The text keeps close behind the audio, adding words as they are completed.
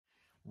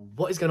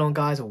What is going on,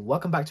 guys?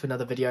 Welcome back to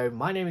another video.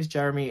 My name is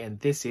Jeremy and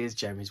this is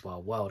Jeremy's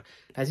Wild World.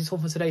 As you saw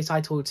for today's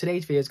title,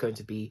 today's video is going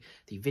to be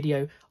the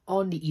video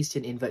on the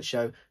Eastern Invert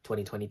Show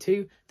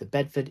 2022, the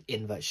Bedford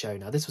Invert Show.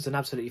 Now, this was an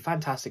absolutely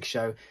fantastic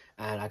show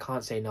and I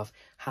can't say enough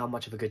how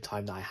much of a good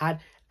time that I had.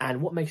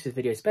 And what makes this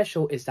video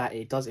special is that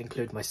it does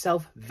include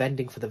myself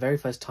vending for the very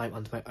first time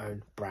under my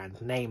own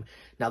brand name.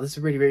 Now, this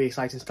is really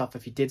exciting stuff.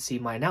 If you did see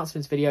my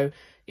announcements video,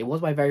 it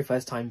was my very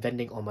first time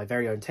vending on my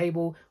very own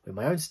table with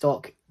my own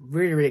stock.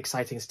 Really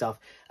exciting stuff.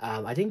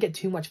 I didn't get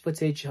too much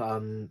footage,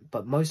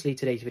 but mostly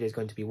today's video is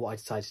going to be what I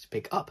decided to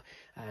pick up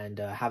and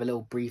have a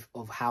little brief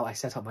of how I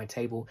set up my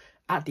table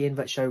at the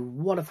Invert Show.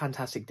 What a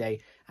fantastic day,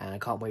 and I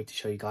can't wait to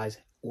show you guys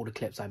all the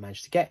clips I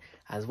managed to get,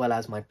 as well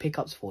as my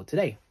pickups for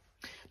today.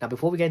 Now,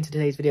 before we get into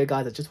today's video,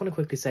 guys, I just want to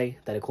quickly say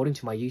that according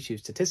to my YouTube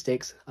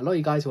statistics, a lot of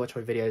you guys who watch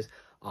my videos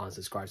aren't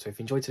subscribed. So if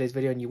you enjoyed today's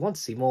video and you want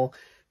to see more,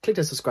 click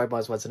the subscribe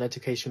button as well as the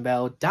notification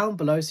bell down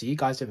below so you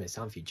guys don't miss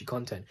out on future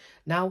content.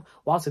 Now,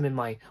 whilst I'm in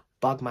my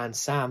Bugman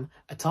Sam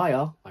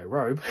attire, my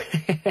robe,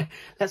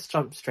 let's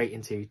jump straight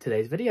into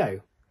today's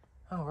video.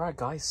 Alright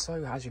guys,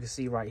 so as you can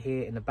see right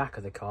here in the back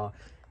of the car,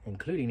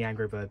 including the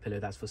Angry Bird pillow,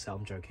 that's for sale.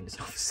 I'm joking, it's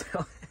not for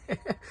sale.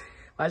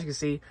 As you can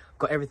see, I've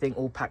got everything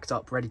all packed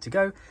up, ready to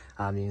go.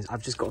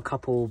 I've just got a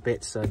couple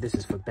bits. This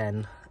is for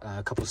Ben,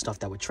 a couple of stuff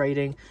that we're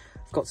trading.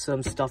 I've got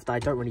some stuff that I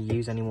don't really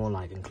use anymore,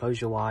 like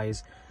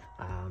enclosure-wise,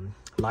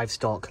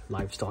 livestock.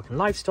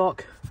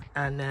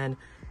 And then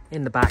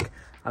in the back,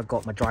 I've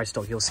got my dry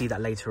stock. You'll see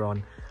that later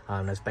on.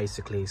 There's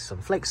basically some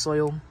flake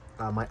soil,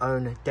 my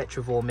own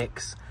Detrivore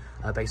mix,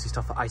 basically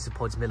stuff for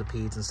isopods,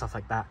 millipedes, and stuff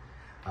like that.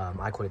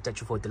 I call it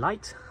Detrivore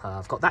Delight.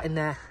 I've got that in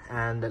there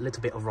and a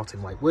little bit of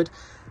rotten white wood.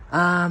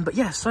 But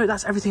yeah, so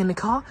that's everything in the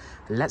car.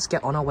 Let's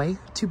get on our way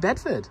to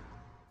Bedford.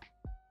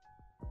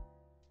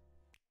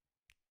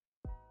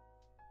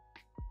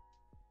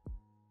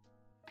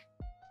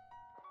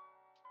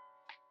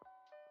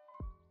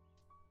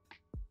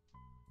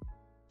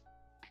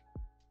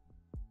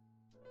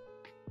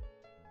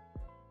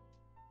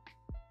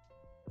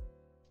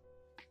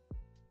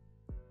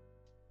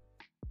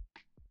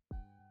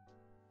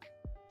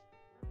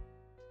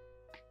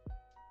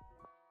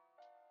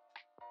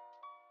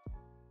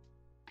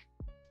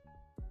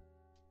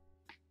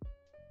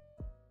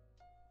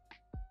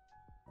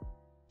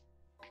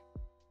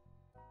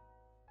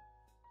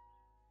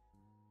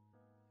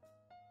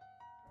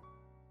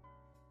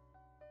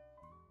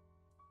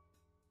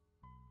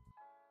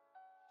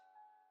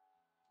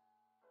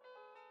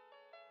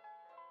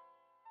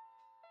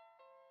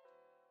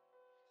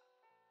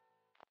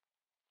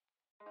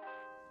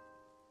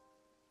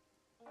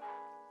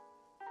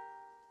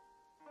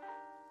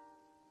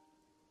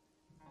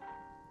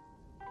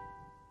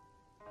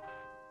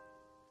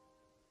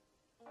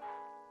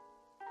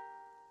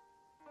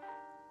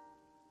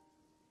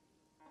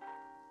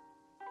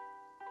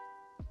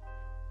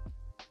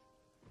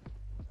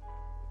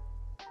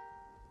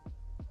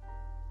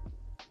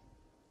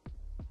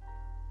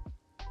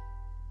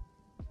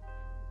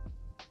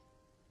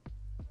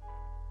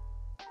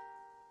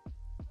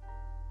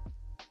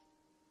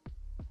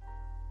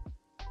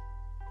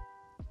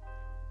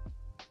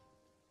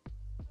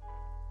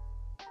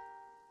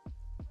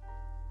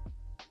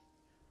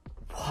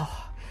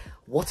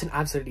 What an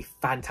absolutely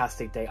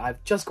fantastic day.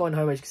 I've just gone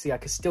home. As you can see, I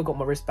still got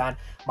my wristband.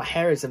 My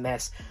hair is a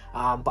mess,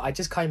 but I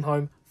just came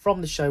home from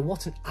the show.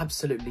 What an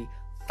absolutely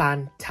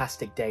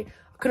fantastic day.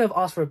 I couldn't have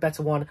asked for a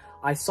better one.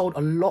 I sold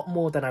a lot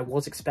more than I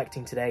was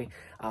expecting today.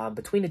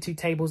 Between the two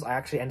tables, I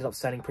actually ended up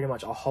selling pretty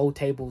much a whole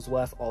table's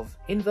worth of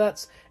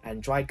inverts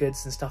and dry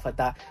goods and stuff like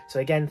that. So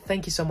again,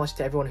 thank you so much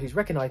to everyone who's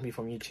recognized me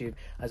from YouTube,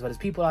 as well as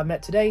people I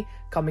met today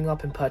coming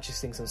up and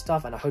purchasing some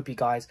stuff. And I hope you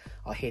guys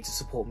are here to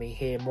support me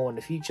here more in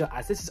the future,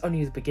 as this is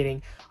only the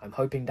beginning. I'm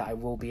hoping that I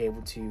will be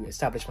able to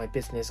establish my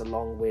business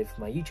along with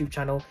my YouTube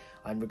channel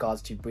in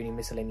regards to breeding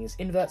miscellaneous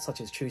inverts such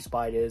as true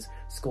spiders,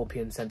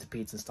 scorpions,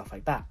 centipedes, and stuff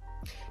like that.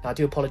 Now, I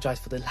do apologize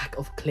for the lack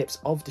of clips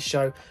of the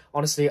show.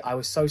 Honestly, I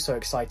was so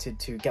excited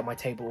to get my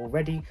table all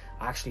ready.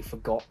 I actually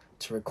forgot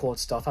to record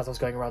stuff as I was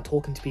going around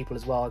talking to people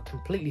as well. I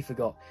completely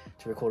forgot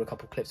to record a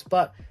couple of clips,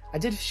 but I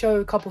did show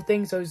a couple of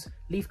things. Those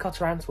leaf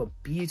cutter ants were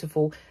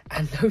beautiful,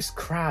 and those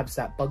crabs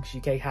that Bugs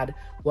UK had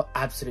were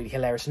absolutely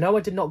hilarious. No,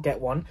 I did not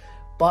get one,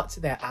 but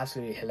they're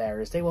absolutely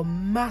hilarious. They were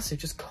massive,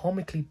 just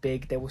comically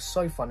big. They were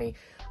so funny.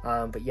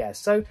 But yeah,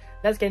 so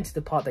let's get into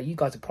the part that you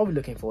guys are probably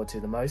looking forward to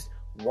the most.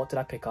 What did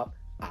I pick up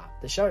at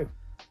the show?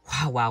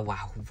 Wow,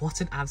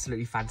 what an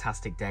absolutely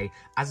fantastic day.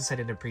 As I said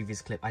in the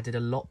previous clip, I did a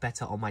lot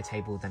better on my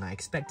table than I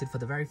expected for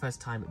the very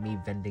first time me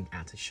vending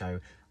at a show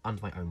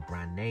under my own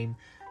brand name.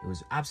 It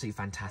was absolutely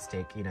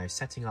fantastic. You know,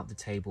 setting up the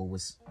table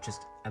was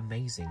just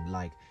amazing.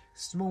 Like,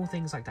 small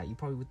things like that, you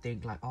probably would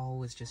think like,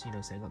 oh, it's just, you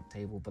know, setting up the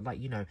table. But like,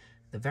 you know,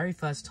 the very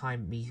first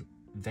time me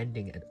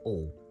vending at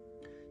all,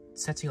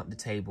 setting up the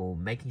table,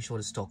 making sure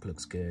the stock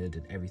looks good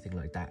and everything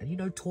like that, and you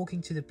know,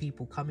 talking to the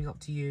people coming up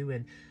to you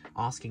and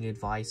asking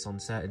advice on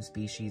certain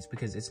species,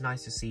 because it's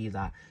nice to see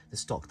that the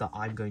stock that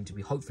I'm going to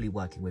be hopefully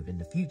working with in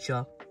the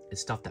future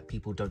It's stuff that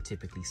people don't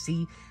typically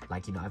see.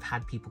 Like, you know, I've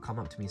had people come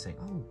up to me saying,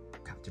 oh,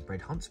 captive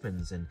bred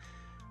huntsmans and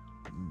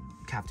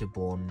captive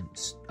born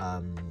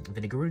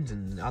vinegaroons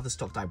and other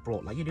stock that I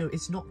brought. Like, you know,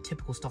 it's not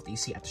typical stuff that you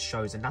see at the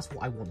shows, and that's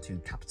what I want to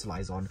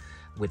capitalize on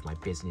with my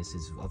business.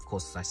 Is, of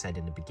course, as I said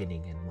in the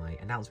beginning in my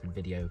announcement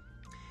video,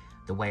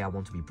 the way I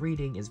want to be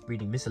breeding is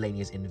breeding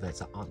miscellaneous inverts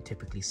that aren't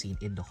typically seen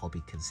in the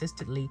hobby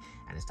consistently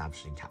and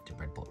establishing captive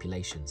bred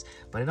populations.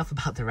 But enough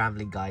about the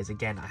rambling, guys.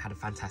 Again, I had a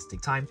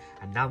fantastic time,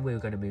 and now we're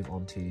going to move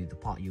on to the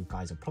part you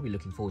guys are probably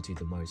looking forward to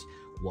the most.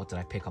 What did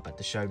I pick up at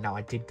the show? Now,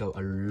 I did go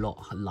a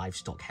lot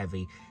livestock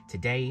heavy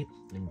today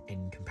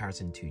in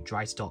comparison to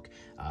dry stock.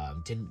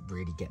 Didn't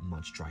really get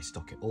much dry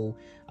stock at all.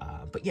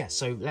 But yeah,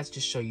 so let's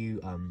just show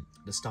you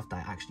the stuff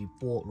that I actually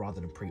bought rather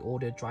than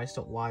pre-ordered dry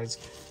stock wise.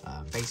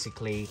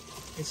 Basically,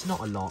 it's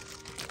not a lot.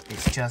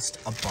 It's just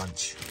a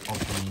bunch of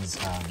these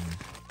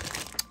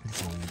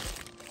little,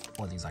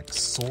 what are these, like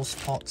sauce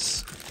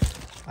pots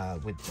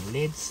with the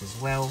lids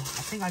as well.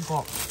 I think I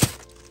got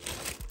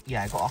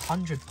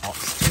 100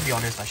 pots. To be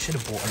honest, I should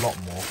have bought a lot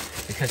more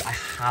because I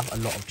have a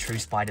lot of true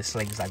spider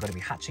slings that are going to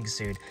be hatching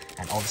soon,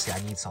 and obviously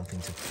I need something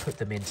to put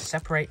them in to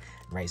separate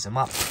and raise them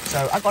up.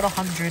 So I got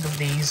 100 of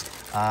these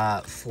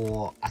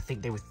for, I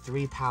think they were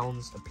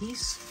 £3 a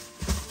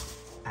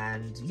piece.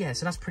 And yeah,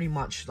 so that's pretty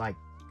much like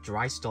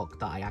dry stock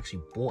that I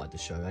actually bought at the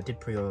show. I did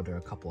pre-order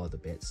a couple other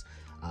bits,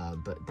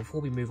 but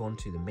before we move on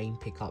to the main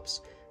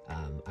pickups,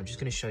 I'm just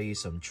going to show you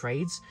some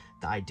trades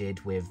that I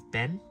did with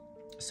Ben.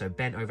 So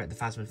Ben over at the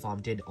Phasman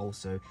Farm did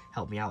also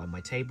help me out at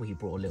my table. He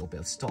brought a little bit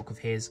of stock of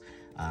his,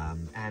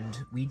 and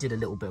we did a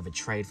little bit of a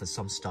trade for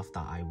some stuff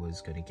that I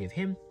was going to give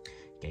him.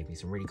 Gave me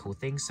some really cool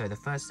things. So the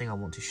first thing I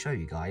want to show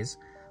you guys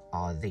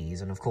are these,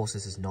 and of course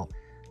this is not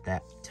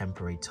their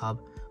temporary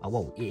tub.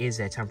 Well, it is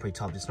their temporary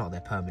tub, it's not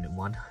their permanent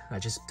one. I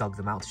just dug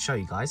them out to show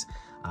you guys.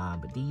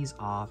 But these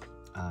are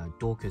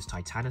Dorcas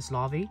titanus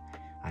larvae,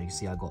 and you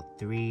see I got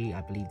 3. I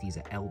believe these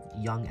are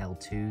young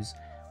L2s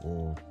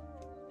or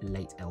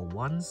late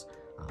L1s.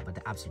 But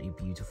they're absolutely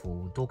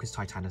beautiful. Dorcas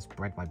titanus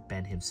bred by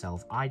Ben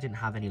himself. I didn't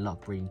have any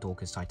luck breeding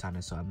Dorcas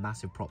titanus, so a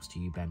massive props to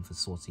you, Ben, for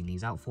sorting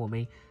these out for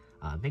me.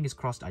 Fingers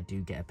crossed I do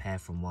get a pair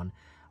from one.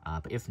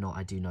 But if not,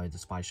 I do know the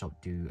Spider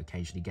Shop do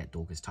occasionally get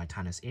Dorcas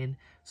titanus in.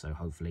 So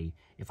hopefully,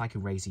 if I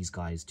can raise these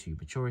guys to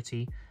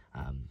maturity,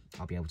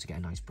 I'll be able to get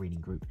a nice breeding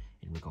group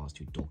in regards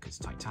to Dorcas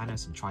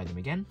titanus and try them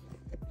again.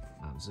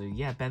 So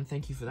yeah, Ben,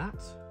 thank you for that.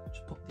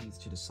 Just pop these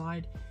to the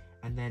side.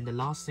 And then the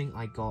last thing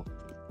I got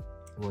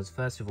was,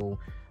 first of all,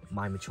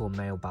 my mature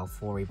male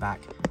Balfouri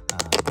back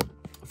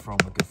from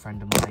a good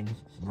friend of mine,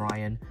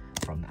 Ryan,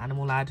 from the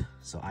Animal Lad.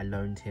 So I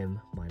loaned him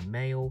my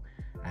male,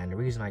 and the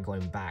reason I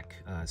got him back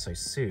so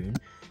soon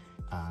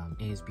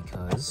is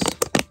because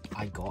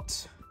I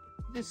got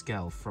this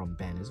girl from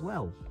Ben as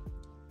well.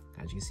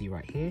 As you can see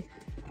right here,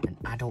 an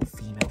adult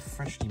female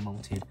freshly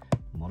molted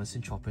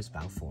Monison Choppers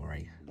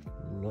Balfouri.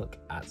 Look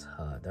at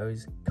her.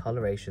 Those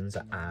colorations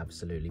are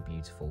absolutely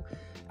beautiful.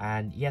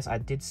 And yes, I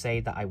did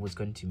say that I was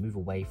going to move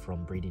away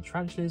from breeding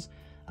tarantulas,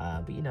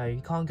 but you know,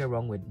 you can't go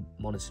wrong with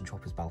Monison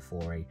Choppers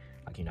Balfouri.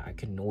 Like, you know, I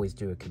can always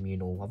do a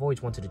communal. I've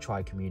always wanted to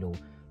try a communal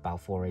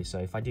Balfouri, so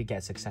if I do get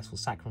a successful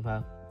sack from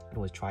her, I can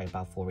always try a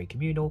Balfouri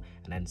communal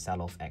and then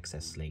sell off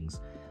excess slings.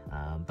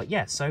 But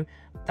yeah, so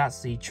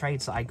that's the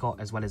trades that I got,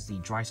 as well as the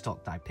dry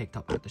stock that I picked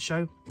up at the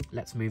show.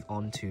 Let's move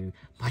on to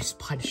my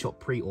Spider Shop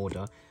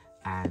pre-order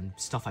and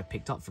stuff I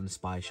picked up from the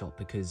Spider Shop,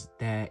 because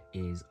there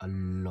is a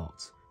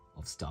lot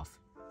of stuff.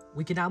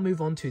 We can now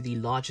move on to the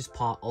largest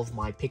part of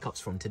my pickups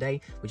from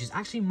today, which is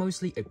actually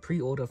mostly a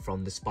pre-order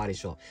from the Spider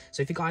Shop.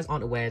 So if you guys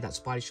aren't aware, that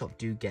Spider Shop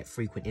do get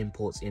frequent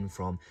imports in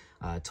from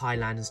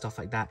Thailand and stuff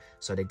like that.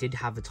 So they did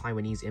have a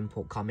Taiwanese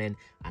import come in,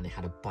 and they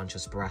had a bunch of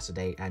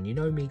Sparacidae. And you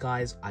know me,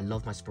 guys, I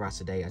love my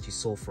Sparacidae. As you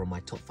saw from my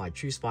top 5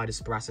 true spiders,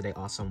 Sparacidae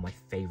are some of my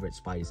favorite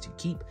spiders to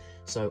keep.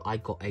 So I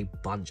got a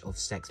bunch of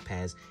sex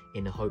pairs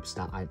in the hopes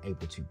that I'm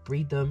able to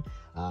breed them.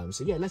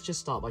 So yeah, let's just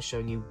start by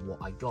showing you what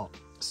I got.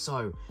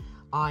 So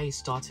I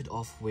started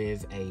off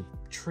with a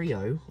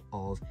trio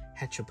of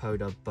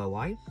Heteropoda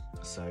boi.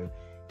 So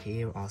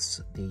here are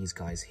these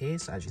guys here.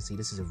 So as you see,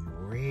 this is a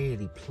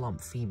really plump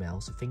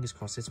female. So fingers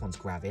crossed this one's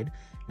gravid.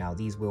 Now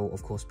these will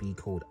of course be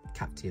called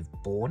captive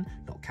born,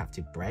 not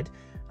captive bred.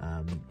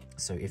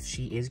 So if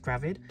she is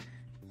gravid,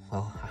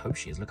 well, I hope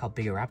she is. Look how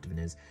big her abdomen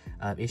is.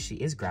 If she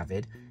is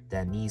gravid,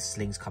 then these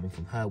slings coming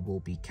from her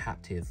will be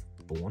captive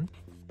born.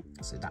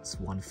 So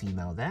that's one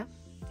female there.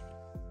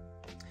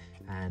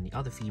 And the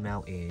other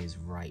female is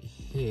right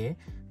here.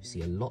 You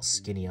see a lot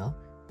skinnier,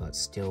 but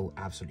still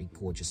absolutely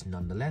gorgeous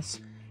nonetheless.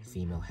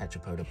 Female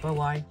Heteropoda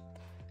boi.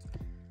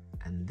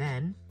 And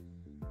then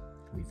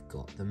we've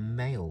got the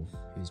male,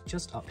 who's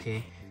just up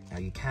here. Now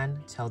you can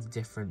tell the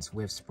difference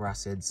with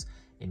Sparacids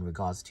in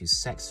regards to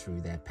sex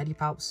through their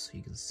pedipalps.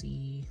 You can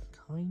see,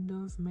 kind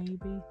of,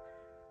 maybe.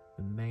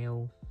 The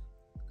male's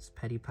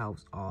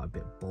pedipalps are a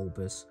bit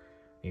bulbous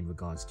in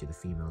regards to the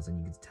females, and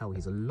you can tell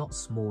he's a lot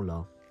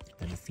smaller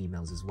than the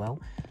females as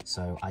well.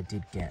 So I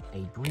did get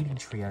a breeding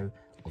trio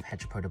of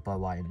Heteropoda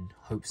boi in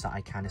hopes that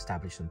I can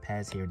establish some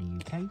pairs here in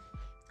the UK.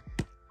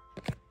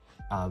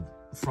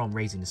 from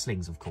raising the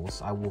slings, of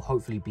course. I will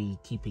hopefully be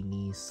keeping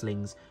these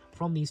slings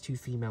from these two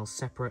females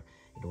separate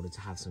in order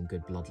to have some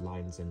good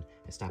bloodlines and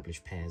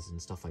establish pairs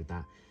and stuff like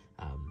that.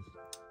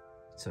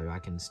 So I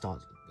can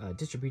start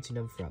distributing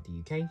them throughout the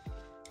UK.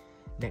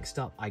 Next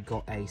up, I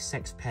got a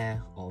sex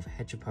pair of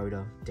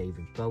Heteropoda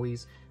David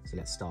Bowies. So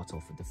let's start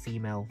off with the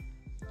female.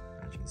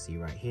 As you can see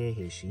right here,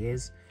 here she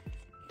is.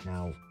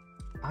 Now,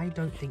 I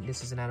don't think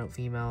this is an adult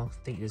female.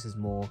 I think this is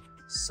more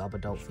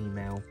sub-adult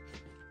female,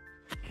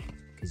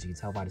 because you can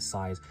tell by the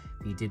size.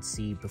 But you did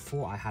see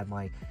before I had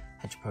my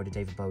Heteropoda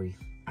David Bowie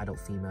adult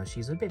female,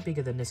 she's a bit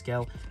bigger than this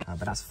girl,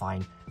 but that's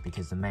fine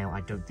because the male,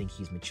 I don't think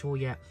he's mature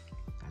yet.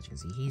 As you can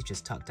see, he's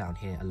just tucked down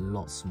here, a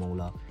lot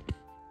smaller.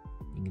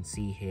 You can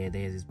see here,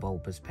 there's his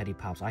bulbous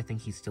pedipalps. I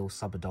think he's still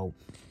sub-adult.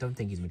 Don't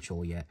think he's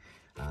mature yet.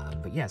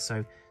 But yeah,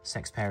 so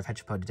sex pair of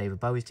Heteropoda David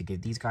Bowies to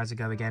give these guys a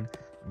go again.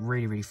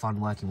 Really, really fun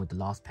working with the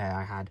last pair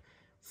I had.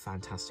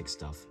 Fantastic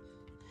stuff.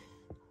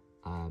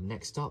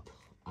 Next up,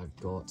 I've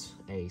got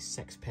a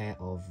sex pair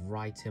of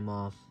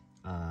Rhytima,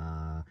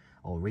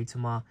 or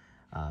Rhytima.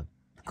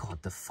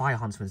 God, the fire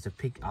huntsman's the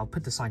pig. I'll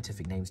put the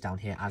scientific names down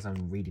here as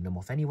I'm reading them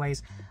off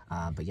anyways.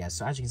 But yeah,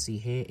 so as you can see,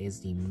 here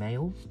is the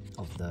male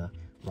of the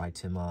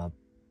Rhytima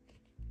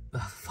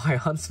fire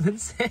huntsman.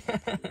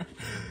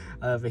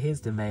 But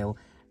here's the male,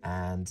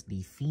 and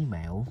the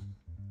female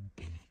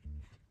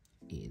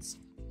is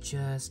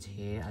just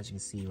here, as you can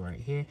see right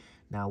here.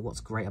 Now,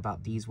 what's great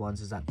about these ones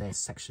is that they're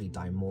sexually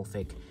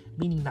dimorphic,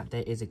 meaning that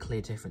there is a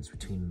clear difference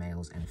between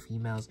males and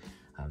females.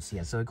 So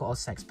yeah, so I got a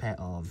sex pair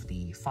of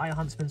the fire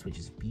huntsmen, which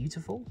is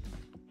beautiful.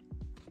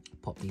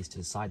 Pop these to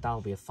the side. That'll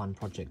be a fun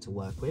project to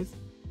work with.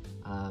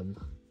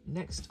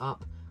 Next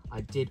up,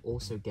 I did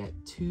also get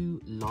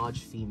two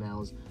large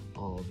females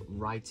of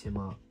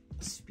Rhytima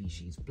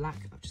species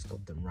black. I've just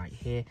got them right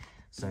here.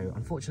 So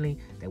unfortunately,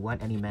 there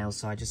weren't any males,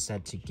 so I just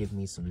said to give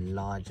me some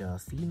larger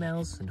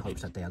females in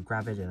hopes that they are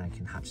gravid and I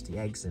can hatch the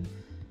eggs and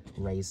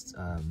raise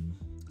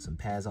some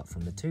pairs up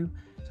from the two.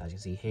 So as you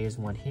can see, here's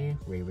one here,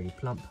 really, really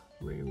plump,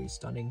 really, really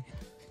stunning.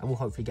 And we'll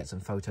hopefully get some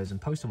photos and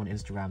post them on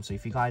Instagram. So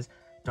if you guys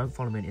don't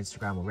follow me on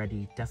Instagram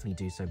already, definitely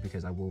do so,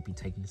 because I will be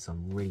taking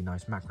some really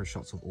nice macro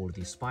shots of all of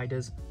these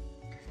spiders.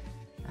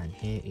 And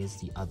here is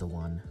the other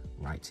one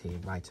right here,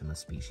 Rhytima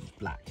species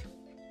black.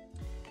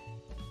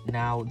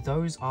 Now,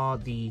 those are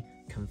the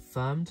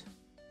confirmed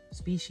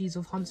species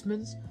of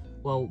huntsmen.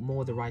 Well,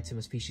 more the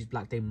Rhytima species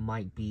black. They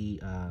might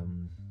be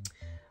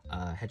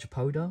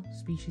Heteropoda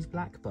species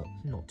black, but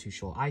not too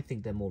sure. I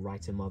think they're more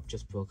Rhytima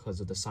just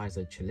because of the size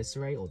of the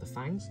chelicerae or the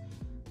fangs.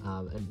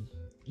 And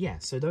yeah,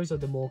 so those are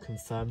the more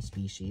confirmed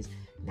species.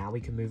 Now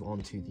we can move on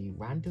to the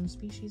random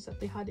species that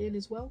they had in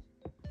as well.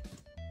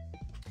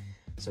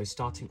 So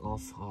starting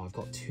off, I've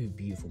got two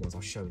beautiful ones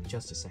I'll show in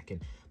just a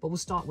second, but we'll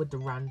start with the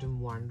random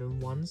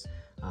ones.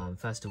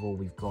 First of all,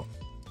 we've got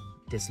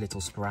this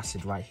little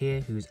sporacid right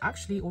here, who's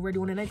actually already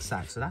on an egg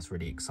sac, so that's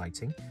really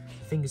exciting.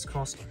 Fingers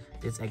crossed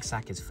this egg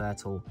sac is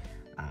fertile.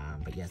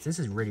 But yes, this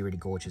is really, really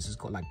gorgeous. It's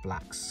got like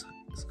blacks.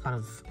 It's kind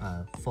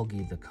of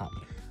foggy, the cup,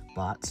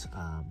 but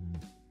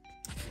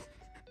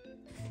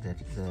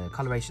the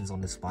colorations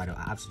on this spider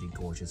are absolutely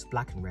gorgeous.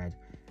 Black and red,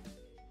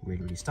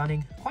 really, really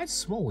stunning. Quite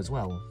small as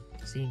well,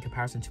 see, in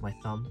comparison to my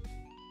thumb.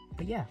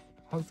 But yeah,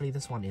 hopefully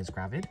this one is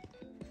gravid.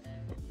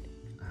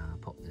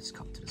 Pop this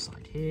cup to the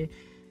side here.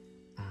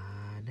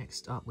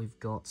 Next up, we've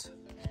got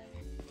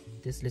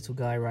this little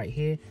guy right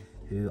here,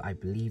 who I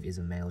believe is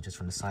a male just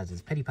from the size of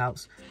his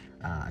pedipalps.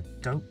 I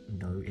don't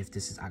know if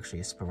this is actually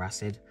a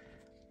sporacid.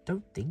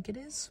 Don't think it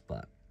is,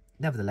 but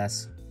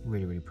nevertheless,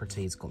 really, really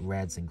pretty. It's got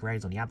reds and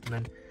greys on the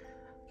abdomen.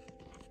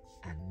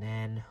 And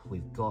then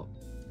we've got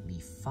the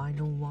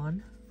final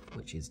one,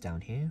 which is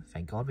down here.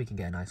 Thank God we can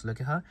get a nice look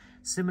at her.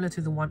 Similar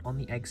to the one on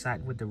the egg sac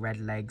with the red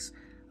legs,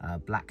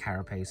 black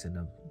carapace and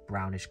a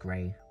brownish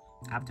grey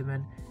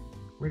abdomen.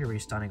 Really, really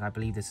stunning. I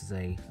believe this is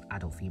a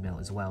adult female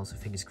as well, so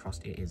fingers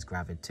crossed it is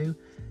gravid too.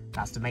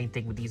 That's the main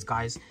thing with these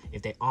guys.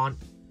 If they aren't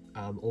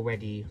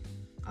already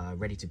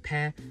ready to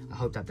pair, I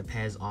hope that the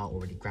pairs are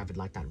already gravid,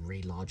 like that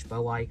really large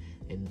bow-eye,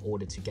 in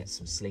order to get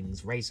some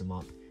slings, raise them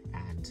up,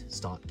 and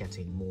start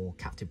getting more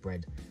captive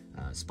bred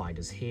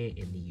spiders here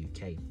in the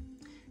UK.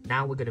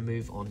 Now we're going to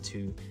move on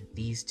to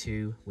these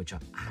two, which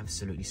are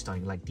absolutely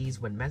stunning. Like these,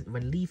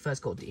 when Lee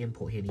first got the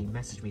import here, he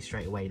messaged me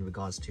straight away in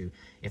regards to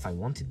if I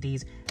wanted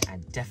these,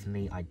 and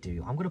definitely I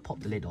do. I'm going to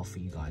pop the lid off for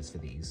you guys for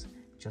these,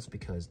 just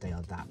because they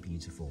are that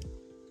beautiful.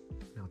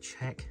 Now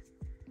check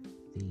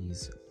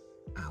these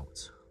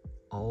out.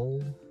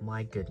 Oh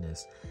my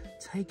goodness.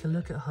 Take a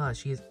look at her.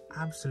 She is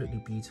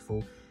absolutely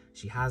beautiful.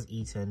 She has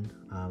eaten.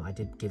 I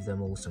did give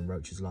them all some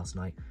roaches last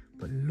night,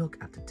 but look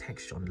at the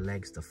texture on the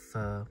legs, the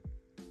fur,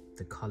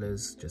 the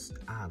colors, just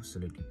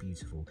absolutely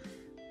beautiful.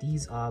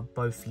 These are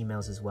both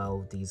females as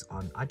well. These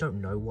are, I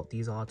don't know what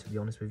these are, to be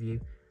honest with you,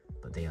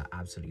 but they are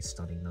absolutely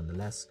stunning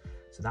nonetheless.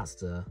 So that's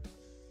the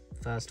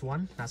first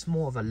one. That's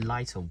more of a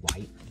lighter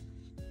white.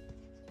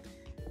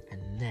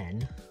 And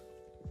then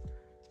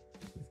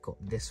we've got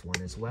this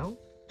one as well,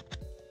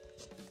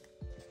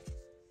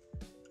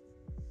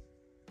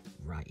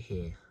 right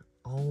here.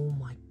 Oh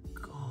my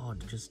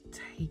god, just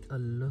take a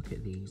look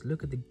at these.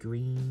 Look at the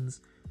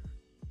greens,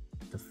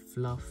 the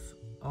fluff.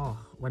 Oh,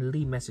 when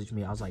Lee messaged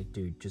me, I was like,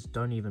 dude, just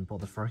don't even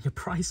bother throwing a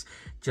price.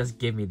 Just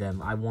give me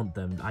them. I want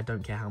them. I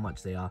don't care how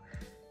much they are.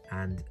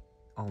 And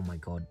oh my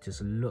god,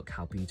 just look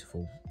how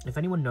beautiful. If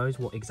anyone knows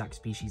what exact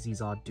species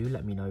these are, do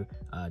let me know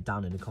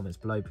down in the comments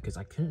below, because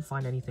I couldn't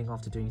find anything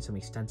after doing some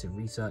extensive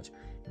research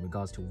in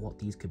regards to what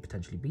these could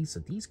potentially be. So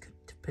these could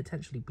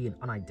potentially be an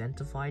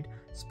unidentified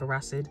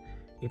sporacid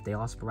if they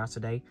are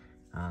Sporasidae.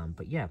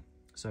 But yeah,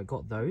 so I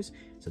got those.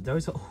 So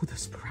those are all the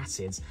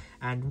Sporacids.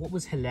 And what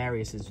was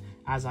hilarious is,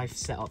 as I've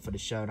set up for the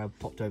show and I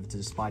popped over to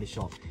the spider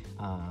shop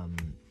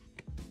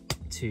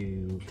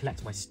to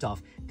collect my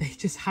stuff, they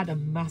just had a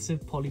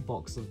massive poly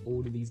box of all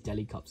of these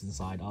deli cups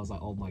inside. I was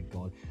like, oh my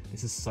god,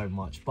 this is so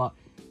much. But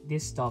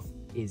this stuff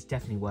is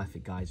definitely worth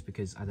it, guys,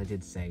 because as I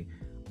did say,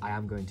 I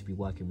am going to be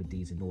working with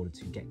these in order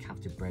to get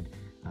captive bred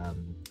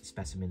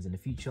specimens in the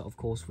future. Of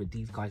course, with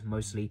these guys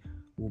mostly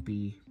will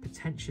be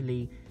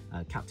potentially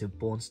captive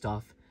born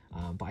stuff,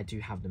 but I do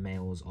have the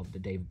males of the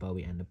David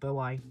Bowie and the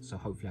Bowie, so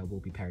hopefully I will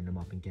be pairing them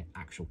up and get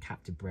actual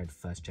captive bred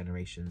first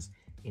generations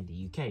in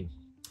the UK.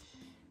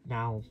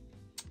 Now,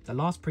 the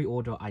last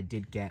pre-order I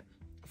did get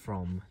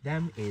from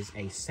them is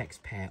a sex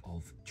pair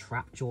of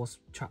trapdoor.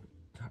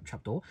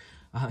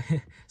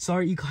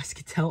 Sorry, you guys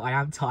can tell I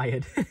am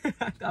tired.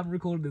 I'm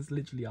recording this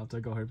literally after I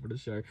got home from the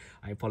show.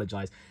 I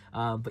apologize.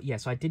 But yeah,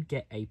 so I did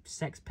get a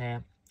sex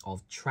pair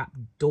of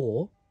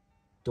trapdoor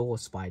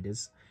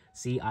spiders.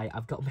 See,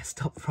 I've got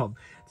messed up from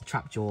the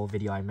trapjaw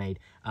video I made.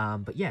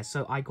 But yeah,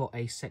 so I got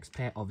a sex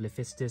pair of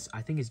Lephistis.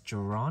 I think it's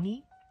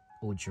Jirani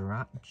or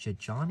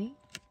Jirani.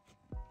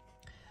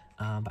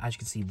 But as you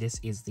can see, this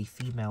is the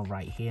female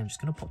right here. I'm just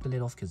going to pop the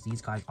lid off because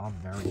these guys are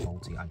very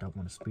bolty. I don't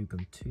want to spook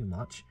them too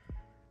much.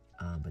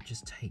 But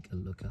just take a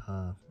look at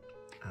her.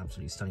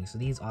 Absolutely stunning. So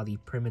these are the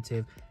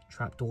primitive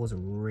trapdoors, a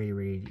really,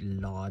 really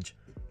large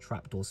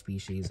trapdoor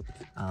species.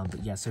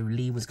 But yeah, so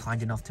Lee was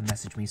kind enough to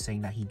message me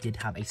saying that he did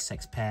have a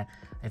sex pair.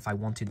 If I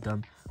wanted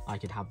them, I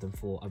could have them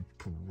for a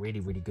really,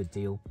 really good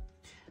deal.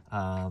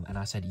 And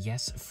I said,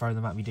 yes, throw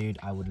them at me, dude.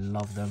 I would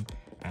love them.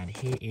 And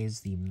here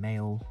is the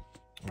male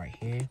right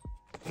here.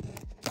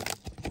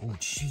 Oh,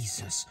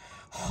 Jesus.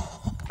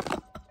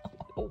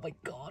 Oh, my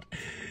God.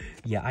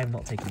 Yeah, I'm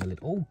not taking the lid.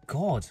 Oh,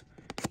 God.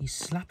 He's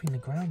slapping the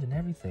ground and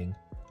everything.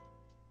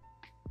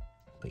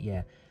 But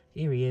yeah,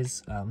 here he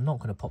is. I'm not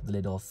going to pop the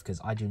lid off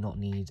because I do not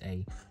need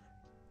a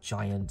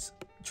giant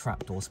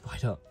trapdoor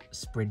spider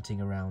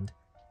sprinting around.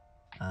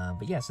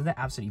 But yeah, so they're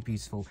absolutely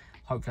beautiful.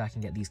 Hopefully I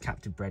can get these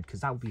captive bred, because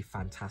that would be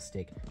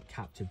fantastic.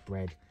 Captive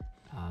bred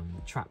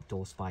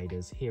trapdoor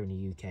spiders here in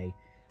the UK.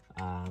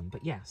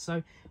 But yeah,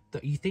 so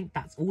you think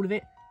that's all of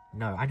it?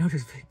 No, I know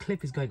this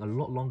clip is going a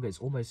lot longer. It's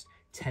almost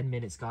 10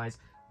 minutes, guys.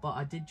 But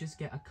I did just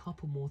get a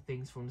couple more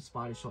things from the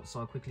spider shop,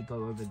 so I'll quickly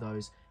go over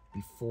those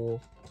before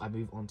I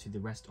move on to the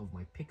rest of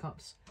my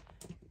pickups.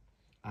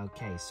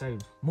 Okay, so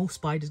more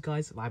spiders,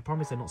 guys. I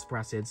promise they're not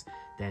Sporacids,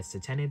 they're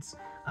Cetenids.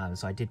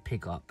 So I did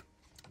pick up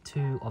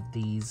 2 of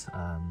these.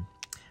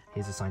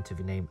 Here's the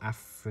scientific name,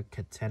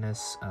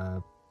 Africatenus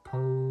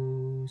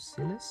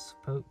Poecilus,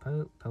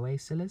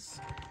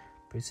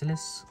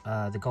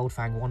 the gold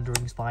fang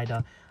wandering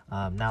spider.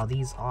 Now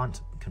these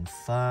aren't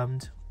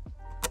confirmed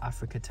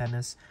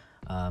Africatenus,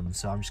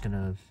 so I'm just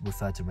gonna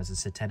refer to them as a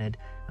Cetenid.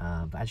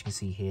 But as you can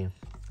see here,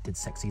 did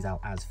sex these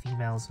out as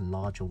females,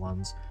 larger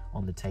ones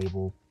on the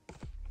table.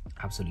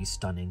 Absolutely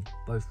stunning,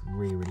 both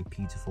really, really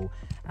beautiful,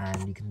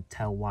 and you can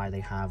tell why they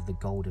have the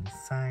golden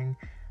fang.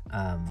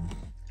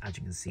 As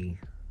you can see,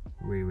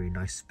 really, really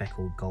nice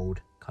speckled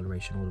gold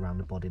coloration all around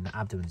the body, and the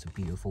abdomens are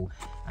beautiful.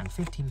 And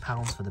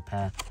 £15 for the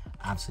pair.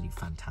 Absolutely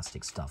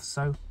fantastic stuff.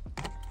 So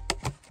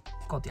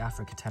got the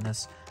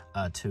Africatenus,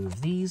 2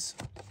 of these,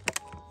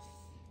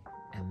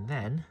 and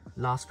then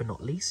last but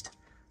not least,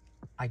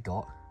 I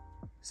got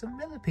some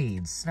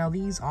millipedes. Now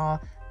these are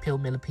pill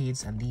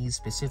millipedes, and these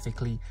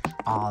specifically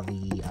are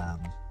the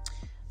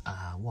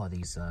what are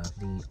these?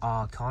 The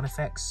R.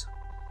 carnifex,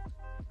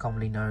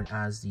 commonly known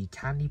as the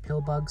candy pill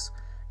bugs.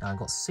 Now I've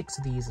got 6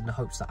 of these in the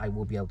hopes that I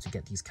will be able to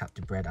get these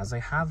captive bred, as I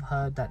have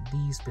heard that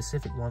these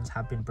specific ones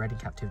have been bred in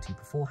captivity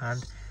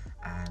beforehand.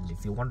 And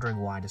if you're wondering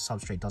why the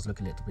substrate does look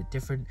a little bit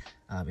different,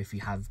 if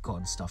you have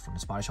gotten stuff from the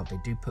spider shop, they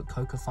do put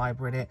cocoa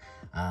fiber in it.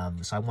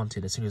 So I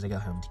wanted, as soon as I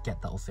get home, to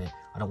get that off it.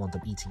 I don't want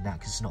them eating that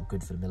because it's not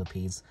good for the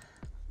millipedes.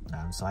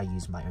 So I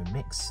use my own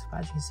mix.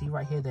 But as you can see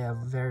right here, they are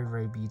very,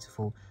 very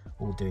beautiful,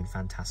 all doing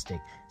fantastic.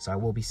 So I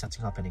will be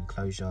setting up an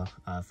enclosure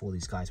for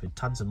these guys with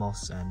tons of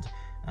moss and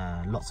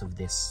lots of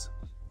this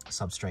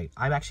substrate.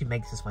 I actually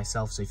make this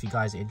myself, so if you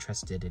guys are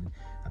interested in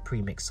a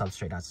pre-mixed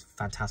substrate that's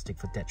fantastic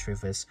for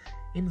detritivous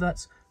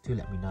inverts, do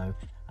let me know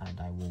and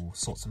I will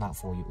sort some out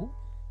for you. Ooh,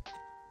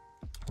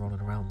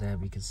 rolling around there,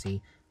 we can see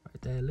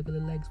right there, look at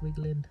the legs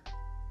wiggling.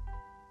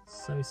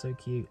 So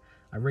cute.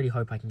 I really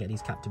hope I can get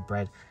these captive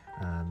bred,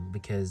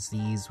 because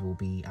these will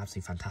be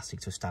absolutely fantastic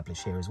to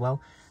establish here as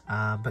well.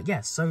 But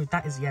yeah, so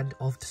that is the end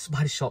of the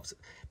spider shop's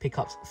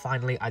pickups.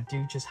 Finally, I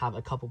do just have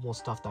a couple more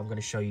stuff that I'm going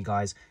to show you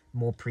guys,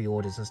 more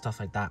pre-orders and stuff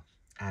like that.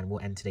 and we'll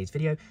end today's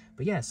video.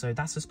 But yeah, so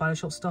that's the spider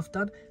shop stuff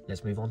done.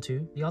 Let's move on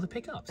to the other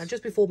pickups. And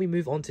just before we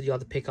move on to the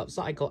other pickups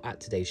that I got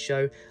at today's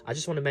show, I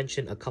just want to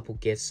mention a couple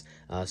gifts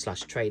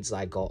slash trades that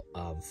I got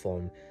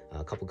from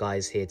a couple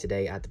guys here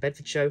today at the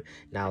Bedford show.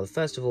 Now,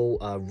 first of all,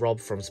 Rob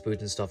from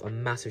Spoons and Stuff, a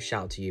massive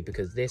shout out to you,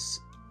 because this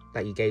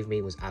that you gave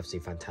me was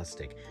absolutely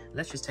fantastic.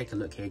 Let's just take a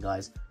look here,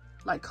 guys.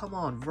 Like, come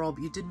on, Rob,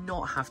 you did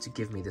not have to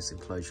give me this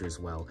enclosure as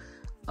well.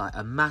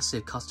 A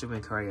massive custom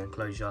and courier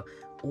enclosure,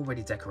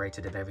 already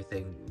decorated and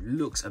everything.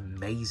 Looks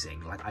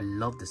amazing. Like, I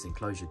love this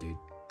enclosure, dude.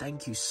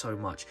 Thank you so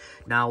much.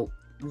 Now,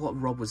 what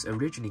Rob was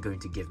originally going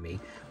to give me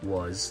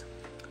was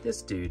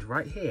this dude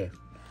right here.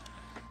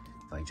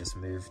 If I just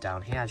move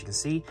down here, as you can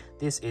see,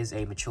 this is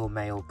a mature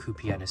male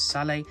Cupienus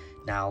Sale.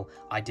 Now,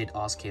 I did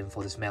ask him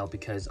for this male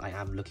because I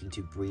am looking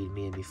to breed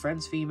me and my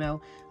friend's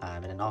female,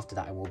 and then after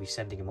that I will be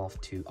sending him off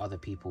to other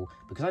people,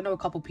 because I know a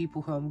couple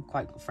people who I'm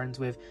quite friends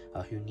with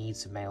who need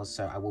some males,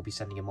 so I will be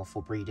sending him off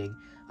for breeding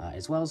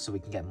as well, so we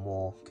can get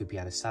more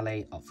Cupienus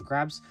Sale up for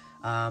grabs.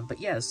 But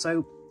yeah,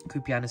 so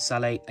Cupienus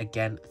Sale,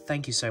 again,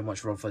 thank you so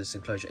much, Rob, for this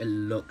enclosure. It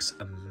looks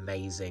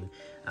amazing,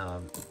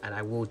 and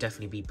I will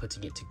definitely be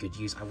putting it to good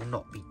use. I will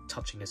not be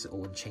touching this at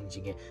all and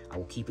changing it. I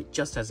will keep it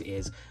just as it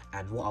is,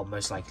 and what I'll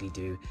most likely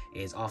do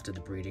is after the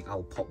breeding, I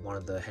will pop one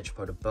of the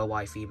Hedgepoda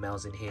boa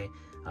females in here,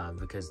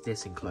 because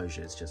this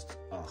enclosure is just,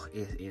 oh,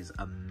 it is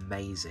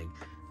amazing.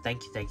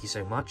 Thank you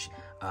so much.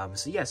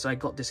 So yeah, so I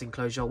got this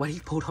enclosure. When he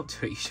pulled up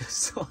to it, you should have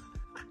saw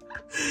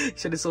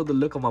should have saw the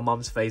look on my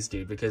mum's face,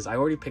 dude, because I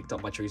already picked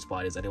up my tree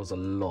spiders and it was a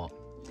lot.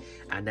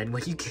 And then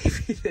when you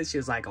gave me this, she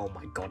was like, oh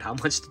my god, how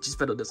much did you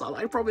spend on this?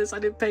 I promise I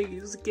didn't pay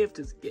you. It's a gift,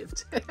 it's a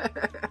gift.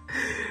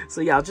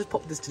 So yeah, I'll just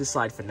pop this to the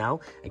side for now.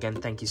 Again,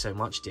 thank you so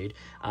much, dude.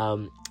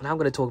 Now I'm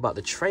going to talk about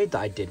the trade that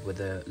I did with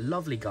a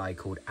lovely guy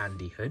called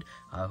Andy Hood,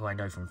 who I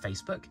know from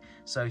Facebook.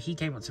 So he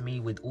came up to me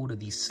with all of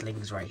these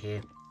slings right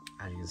here,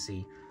 as you can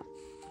see,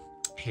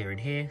 here and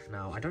here.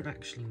 Now, I don't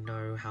actually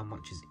know how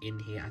much is in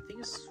here. I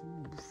think it's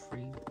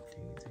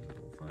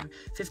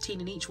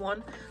 15 in each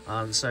one.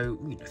 So,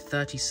 you know,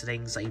 30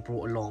 slings that he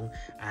brought along,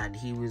 and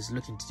he was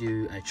looking to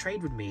do a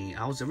trade with me.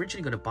 I was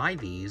originally going to buy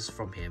these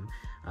from him,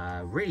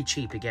 really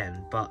cheap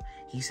again, but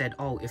he said,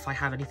 oh, if I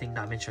have anything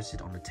that I'm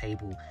interested on the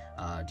table,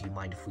 do you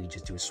mind if we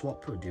just do a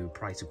swap or do a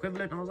price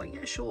equivalent? And I was like,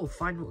 yeah, sure,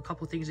 find a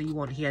couple of things that you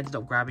want. He ended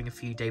up grabbing a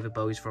few David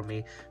Bowies from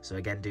me. So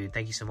again, dude,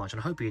 thank you so much, and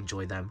I hope you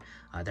enjoy them.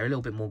 They're a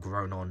little bit more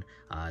grown on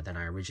than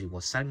I originally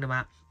was selling them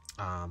at.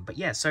 But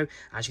yeah, so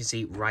as you can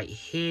see right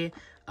here,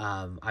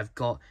 I've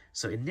got,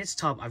 so in this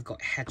tub I've got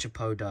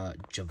Hedgepoda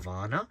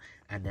Javana,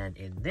 and then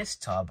in this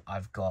tub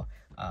I've got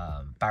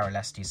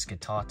Barolestes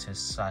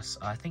Scutatus.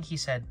 I think he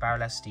said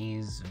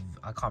Barolestes,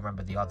 I can't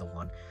remember the other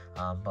one,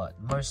 but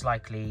most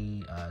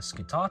likely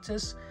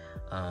Scutatus.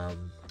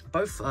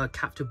 Both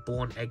captive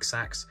born egg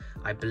sacs,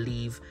 I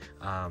believe.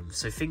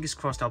 So fingers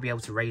crossed I'll be able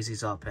to raise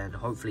these up, and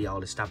hopefully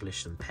I'll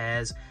establish some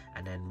pairs.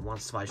 And then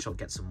once the spider shop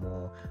gets some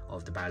more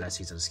of the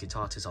Barolestes and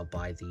Scutatus, I'll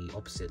buy the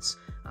opposites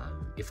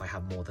if I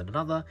have more than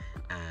another,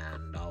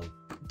 and I'll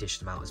dish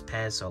them out as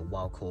pairs. So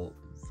wild caught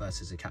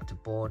versus a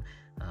captive born,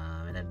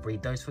 and then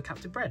breed those for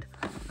captive bred.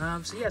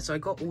 So yeah, so I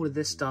got all of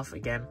this stuff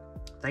again.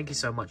 Thank you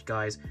so much,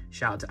 guys.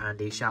 Shout out to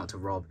Andy, shout out to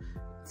Rob.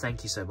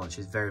 Thank you so much.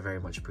 It's very, very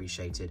much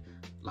appreciated.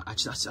 Like, I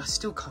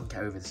still can't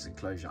get over this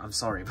enclosure. I'm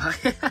sorry, but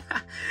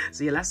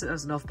so yeah, that's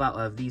enough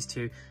about these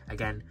two.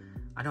 Again,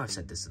 I know I've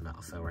said this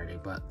enough already,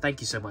 but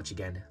thank you so much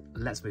again.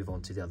 Let's move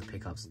on to the other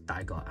pickups that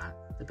I got at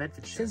the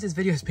Bedford show. Since this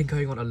video has been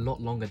going on a lot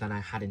longer than I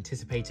had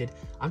anticipated,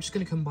 I'm just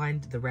going to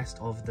combine the rest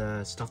of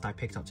the stuff that I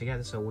picked up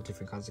together, so all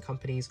different kinds of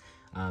companies,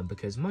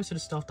 because most of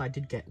the stuff that I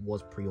did get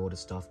was pre-order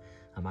stuff,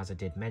 as I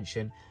did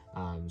mention.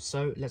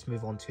 So let's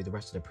move on to the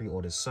rest of the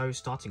pre-orders. So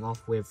starting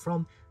off with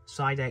from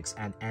Sidex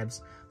and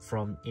Ebbs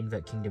from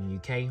Invert Kingdom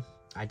UK.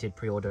 I did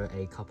pre-order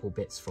a couple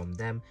bits from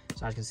them.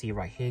 So as you can see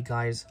right here,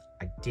 guys,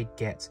 I did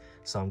get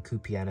some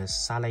Cupienus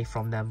Sale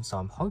from them. So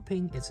I'm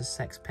hoping it's a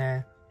sex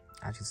pair.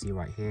 As you can see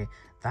right here,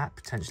 that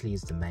potentially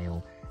is the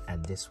male,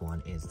 and this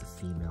one is the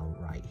female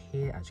right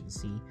here, as you can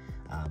see.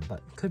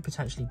 But could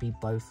potentially be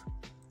both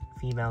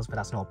females, but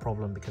that's not a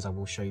problem because I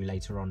will show you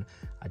later on.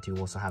 I do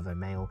also have a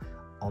male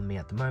on me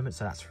at the moment,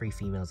 so that's 3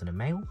 females and a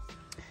male.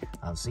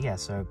 So yeah,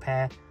 so a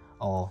pair,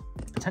 or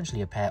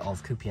potentially a pair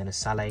of Cupienus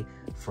Sale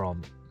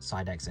from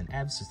Sidex and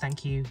Ebbs. So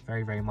thank you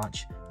very, very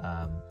much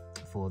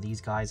for these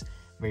guys.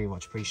 Very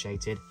much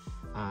appreciated.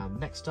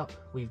 Next up,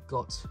 we've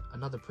got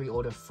another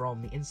pre-order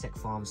from the Insect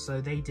Farm. So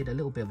they did a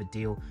little bit of a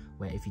deal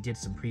where if you did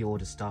some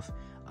pre-order stuff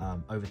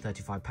over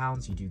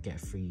 £35, you do get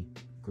a free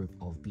group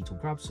of beetle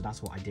grubs. So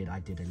that's what I did. I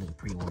did a little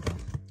pre-order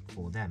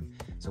for them.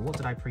 So what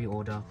did I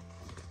pre-order?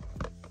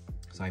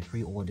 So I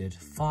pre-ordered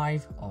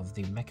 5 of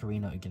the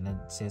Mecarina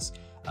uganensis.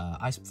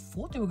 I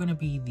thought they were going to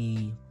be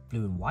the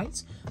blue and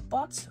whites,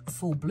 but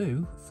full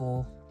blue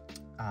for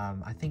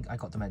I think I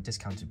got them at a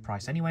discounted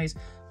price anyways,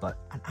 but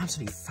an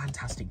absolutely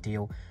fantastic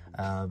deal.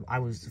 I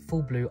was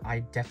full blue.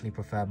 I definitely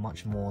prefer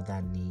much more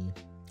than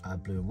the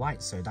blue and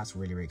white, so that's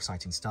really, really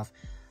exciting stuff.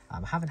 I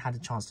haven't had a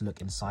chance to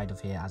look inside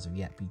of here as of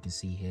yet, but you can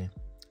see here,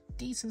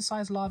 decent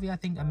sized larvae, I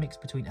think a mix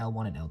between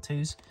L1 and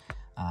L2s.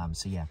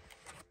 So yeah,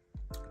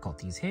 got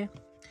these here.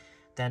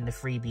 Then the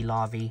freebie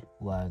larvae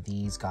were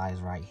these guys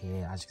right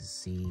here, as you can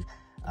see.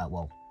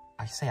 Well,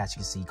 I say as you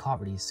can see, you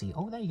can't really see.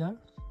 Oh, there you go.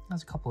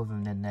 There's a couple of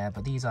them in there,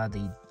 but these are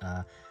the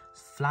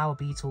flower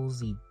beetles.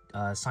 The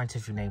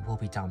scientific name will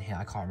be down here.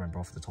 I can't remember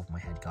off the top of my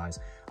head, guys.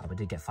 I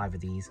did get 5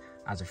 of these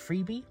as a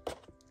freebie.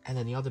 And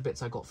then the other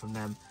bits I got from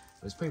them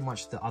was pretty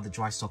much the other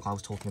dry stock I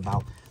was talking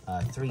about.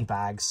 3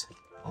 bags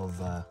of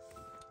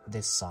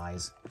this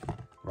size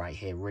right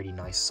here, really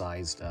nice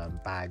sized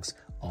bags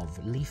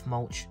of leaf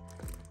mulch.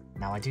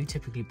 Now I do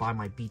typically buy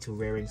my beetle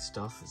rearing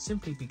stuff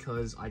simply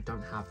because I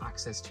don't have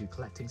access to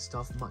collecting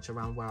stuff much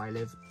around where I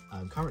live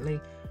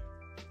currently,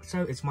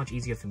 so it's much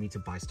easier for me to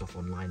buy stuff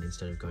online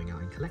instead of going out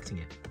and collecting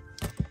it.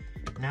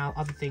 Now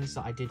other things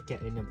that I did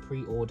get in a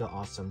pre-order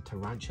are some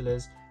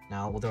tarantulas.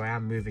 Now although I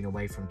am moving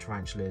away from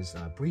tarantulas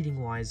breeding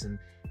wise, and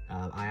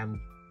I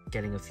am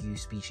getting a few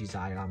species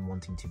that I am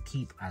wanting to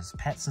keep as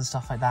pets and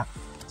stuff like that,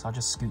 so I'll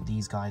just scoot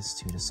these guys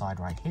to the side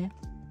right here.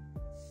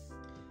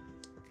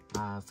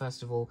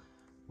 First of all,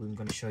 I'm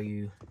going to show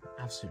you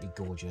absolutely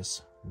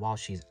gorgeous. While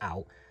she's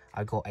out,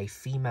 I got a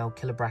female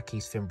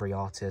Chilobrachys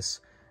fimbriatus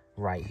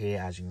right here.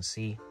 As you can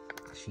see,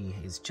 she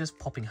is just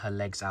popping her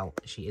legs out.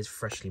 She is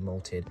freshly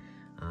molted,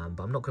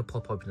 but I'm not going to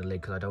pop open the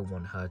lid because I don't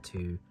want her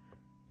to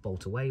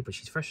bolt away, but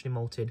she's freshly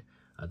molted.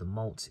 The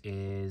molt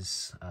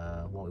is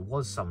well, it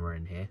was somewhere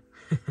in here.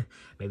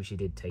 Maybe she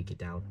did take it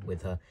down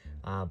with her,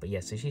 but yeah,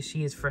 so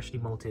she is freshly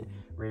molted.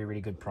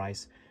 Really good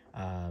price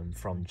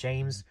from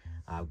James.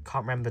 I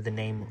can't remember the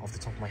name off the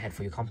top of my head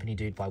for your company,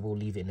 dude, but I will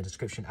leave it in the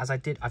description. As I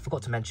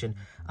forgot to mention,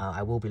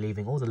 I will be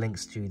leaving all the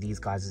links to these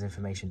guys'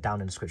 information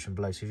down in the description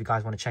below. So if you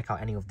guys want to check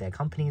out any of their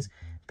companies,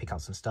 pick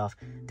out some stuff,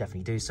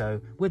 definitely do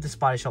so. With the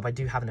Spider Shop, I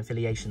do have an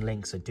affiliation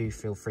link, so do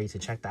feel free to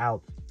check that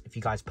out. If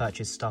you guys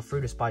purchase stuff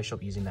through the Spider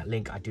Shop using that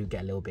link, I do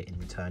get a little bit in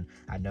return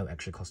at no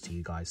extra cost to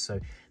you guys. So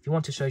if you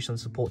want to show some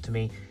support to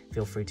me,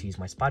 feel free to use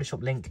my Spider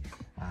Shop link.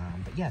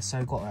 But yeah, so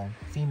I've got a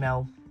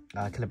female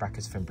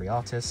Chilobrachys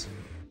fimbriatus.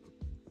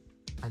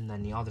 And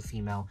then the other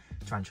female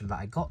tarantula that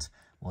I got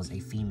was a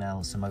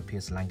female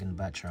Psalmopoeus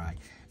langenberteri.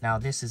 Now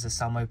this is a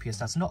Psalmopoeus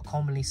that's not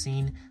commonly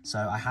seen, so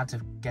I had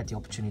to get the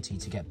opportunity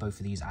to get both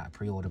of these at a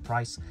pre-order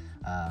price.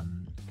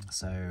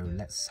 So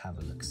let's have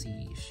a look,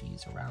 see if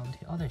she's around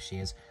here. Oh, there she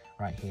is,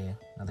 right here.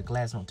 Now the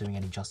glare's not doing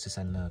any justice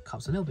and the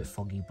cup's a little bit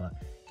foggy, but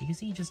you can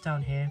see just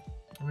down here,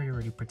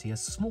 really pretty. A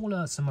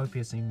smaller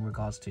Psalmopoeus in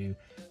regards to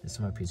the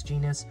Psalmopoeus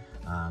genus,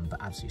 but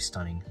absolutely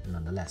stunning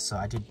nonetheless. So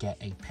I did get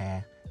a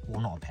pair,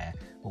 well not a pair,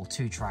 or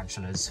 2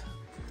 tarantulas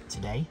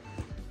today.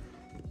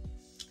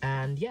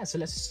 And yeah, so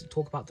let's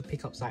talk about the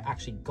pickups I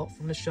actually got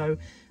from the show.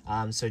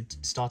 So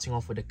starting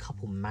off with a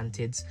couple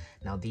mantids.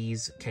 Now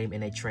these came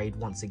in a trade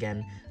once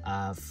again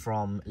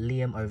from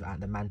Liam over at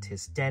the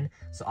Mantis Den.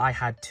 So I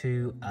had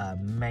 2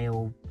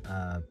 male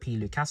P.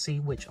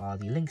 lucasi, which are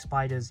the link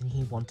spiders, and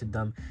he wanted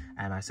them.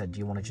 And I said, do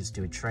you want to just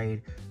do a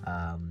trade?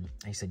 And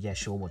he said, yeah,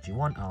 sure, what do you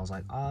want? And I was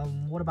like,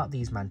 what about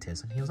these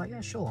mantis? And he was like,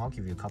 yeah, sure, I'll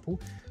give you a couple.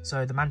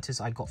 So the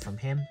mantis I got from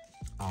him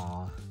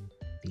are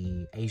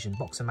the Asian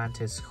boxer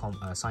mantis.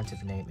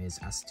 Scientific name is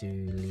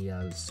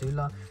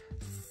Astuliasula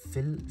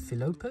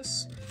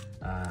philopus.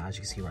 As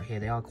you can see right here,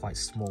 they are quite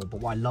small, but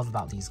what I love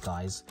about these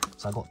guys,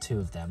 so I got 2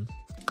 of them,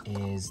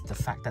 is the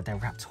fact that their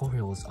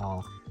raptorials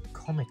are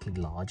comically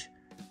large.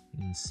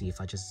 You can see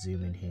if I just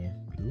zoom in here,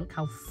 look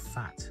how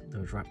fat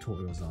those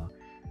raptorials are.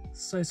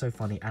 So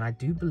funny. And I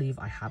do believe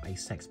I have a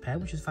sex pair,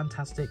 which is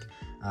fantastic.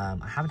 I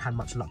haven't had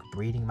much luck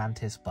breeding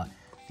mantis, but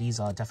these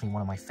are definitely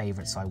one of my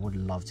favorites, so I would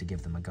love to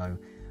give them a go.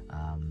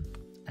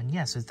 And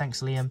yeah, so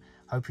thanks Liam,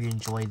 hope you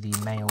enjoy the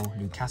male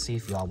lucasi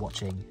if you are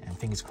watching, and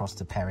fingers crossed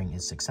the pairing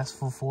is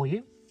successful for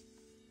you.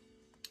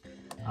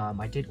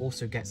 I did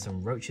also get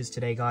some roaches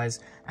today,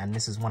 guys, and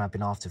this is one I've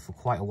been after for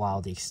quite a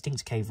while, the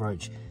extinct cave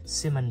roach,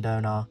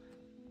 Simandoa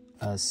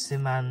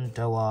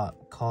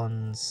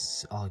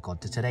cons... Oh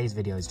god, today's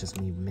video is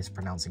just me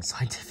mispronouncing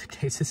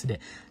scientific names, isn't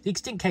it? The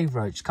extinct cave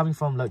roach, coming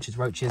from Loach's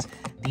Roaches.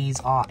 These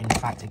are in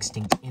fact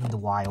extinct in the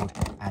wild,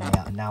 and they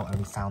are now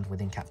only found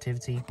within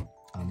captivity.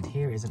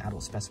 Here is an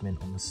adult specimen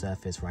on the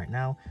surface right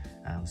now.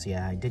 So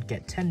yeah, I did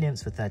get 10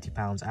 nymphs for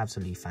 £30,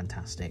 absolutely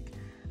fantastic.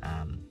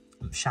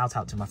 Shout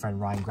out to my friend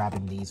Ryan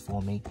grabbing these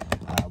for me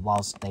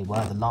whilst they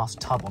were the last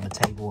tub on the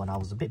table, and I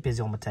was a bit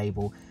busy on the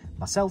table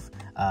myself.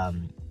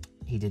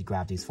 He did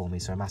grab these for me,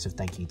 so a massive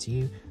thank you to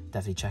you.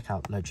 Definitely check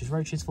out Loach's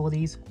Roaches for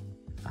these.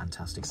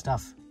 Fantastic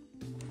stuff.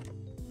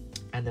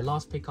 And the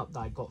last pickup that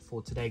I got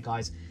for today,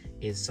 guys,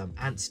 is some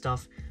ant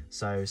stuff.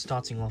 So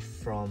starting off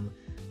from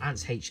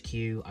Ants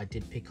HQ, I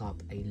did pick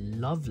up a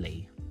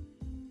lovely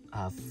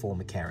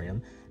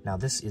formicarium. Now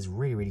this is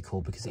really cool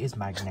because it is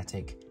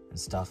magnetic and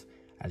stuff.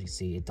 As you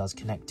see, it does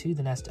connect to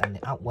the nest and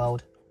the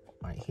outworld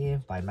right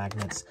here by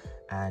magnets,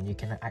 and you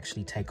can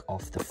actually take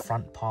off the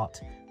front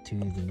part to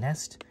the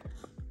nest.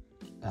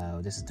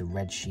 This is the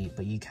red sheet,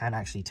 but you can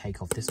actually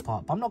take off this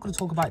part, but I'm not going to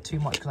talk about it too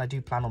much because I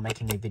do plan on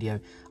making a video.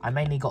 I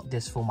mainly got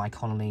this for my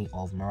colony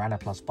of Marana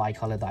plus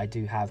bicolor that I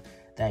do have.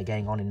 They're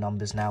getting on in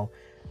numbers now,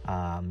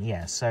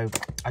 Yeah, so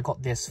I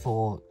got this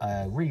for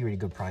a really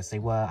good price. They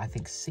were, I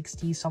think,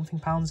 60 something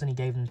pounds, and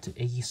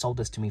he sold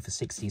this to me for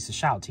 60. So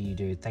shout out to you,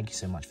 dude. Thank you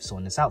so much for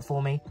sorting this out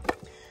for me.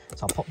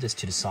 So I'll pop this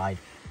to the side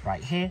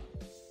right here,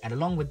 and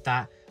along with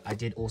that, I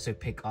did also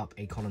pick up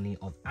a colony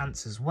of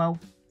ants as well.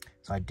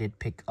 So I did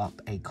pick up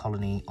a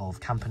colony of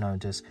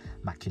Campanodus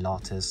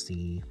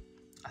maculatus.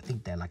 I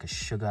think they're like a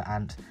sugar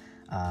ant.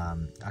 I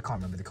can't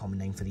remember the common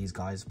name for these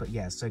guys, but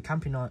yeah, so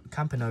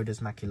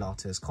Campanodus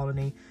maculatus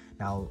colony.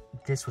 Now,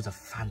 this was a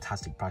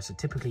fantastic price. So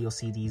typically you'll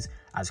see these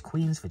as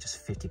queens for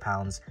just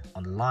 £50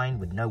 online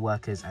with no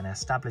workers, and an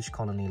established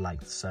colony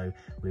like so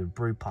with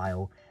brood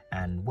pile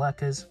and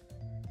workers.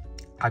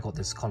 I got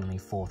this colony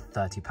for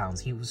 £30.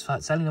 He was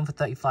selling them for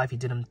 35. He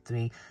did them to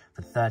me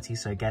for 30.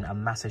 So again, a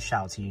massive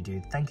shout out to you,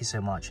 dude. Thank you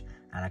so much.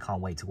 And I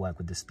can't wait to work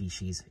with the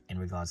species in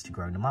regards to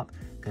growing them up,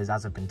 because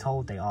as I've been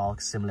told, they are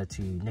similar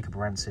to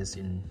Nicobarensis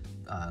in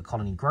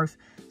colony growth.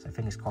 So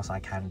fingers crossed I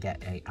can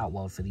get a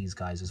outworld for these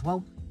guys as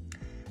well.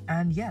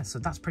 And yeah, so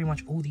that's pretty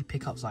much all the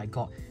pickups I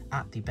got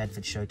at the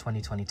Bedford Show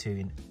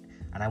 2022.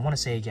 And I want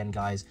to say again,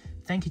 guys,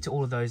 thank you to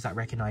all of those that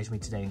recognized me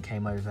today and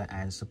came over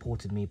and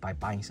supported me by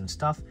buying some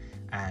stuff.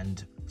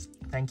 And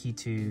thank you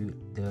to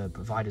the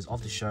providers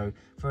of the show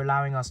for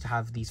allowing us to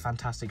have these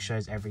fantastic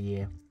shows every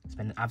year. It's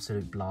been an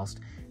absolute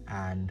blast,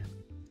 and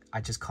I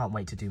just can't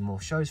wait to do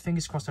more shows.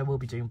 Fingers crossed I will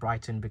be doing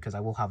Brighton, because I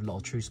will have a lot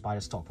of True Spider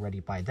stock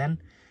ready by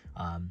then.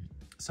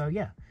 So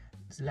yeah,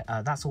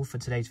 that's all for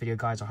today's video,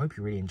 guys. I hope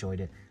you really enjoyed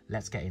it.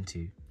 Let's get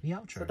into the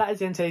outro. So that is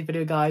the end of today's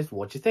video, guys.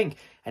 What do you think?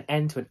 An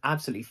end to an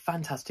absolutely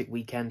fantastic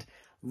weekend.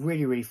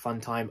 Really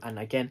fun time. And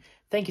again,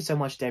 thank you so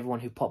much to everyone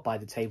who popped by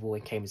the table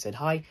and came and said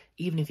hi.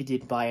 Even if you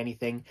didn't buy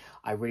anything,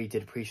 I really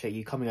did appreciate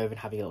you coming over and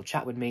having a little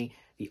chat with me.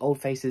 The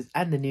old faces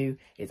and the new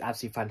is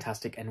absolutely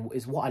fantastic, and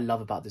is what I love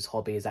about this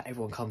hobby, is that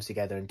everyone comes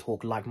together and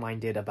talk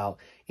like-minded about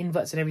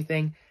inverts and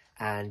everything.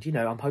 And you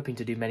know, I'm hoping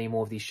to do many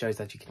more of these shows.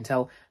 As you can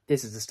tell,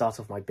 this is the start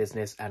of my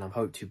business, and I'm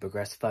hoping to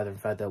progress further and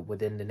further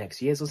within the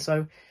next years or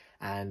so.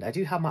 And I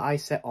do have my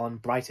eyes set on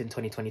Brighton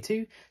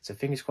 2022, so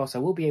fingers crossed I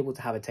will be able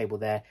to have a table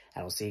there,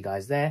 and I'll see you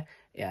guys there.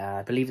 Yeah,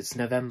 I believe it's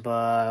November,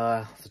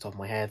 off the top of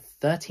my head,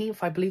 13th,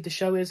 I believe the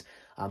show is.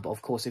 But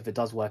of course, if it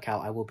does work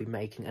out, I will be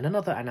making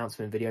another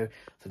announcement video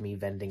for me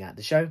vending at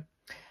the show.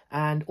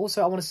 And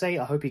also, I want to say,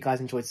 I hope you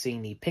guys enjoyed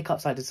seeing the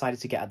pickups I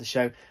decided to get at the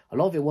show. A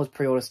lot of it was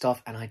pre-order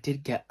stuff, and I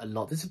did get a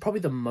lot. This is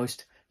probably the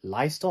most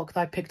livestock that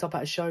I picked up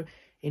at a show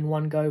in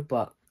one go,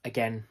 but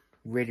again,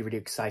 really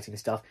exciting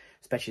stuff,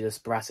 especially the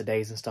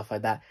Sporasidae and stuff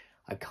like that.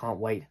 I can't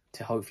wait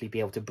to hopefully be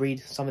able to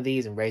breed some of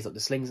these and raise up the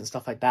slings and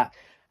stuff like that.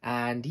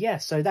 And yeah,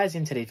 so that is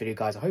in today's video,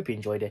 guys. I hope you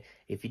enjoyed it.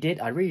 If you did,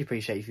 I'd really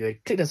appreciate if you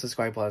would click the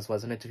subscribe button as well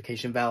as the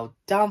notification bell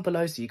down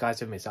below, so you guys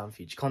don't miss out on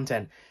future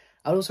content.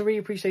 I'd also really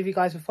appreciate if you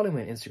guys were following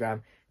me on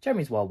Instagram,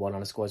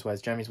 Jeremy'sWildWorld_ as well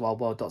as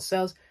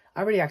Jeremy'sWildWorld.sales.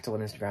 I'm really active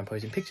on Instagram,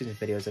 posting pictures and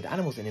videos of the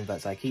animals and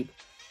inverts I keep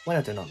when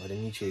I do not upload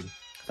on YouTube.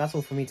 That's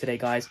all from me today,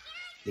 guys.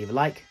 Leave a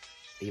like,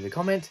 leave a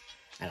comment,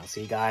 and I'll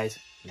see you guys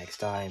next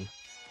time.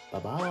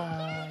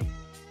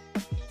 Bye-bye.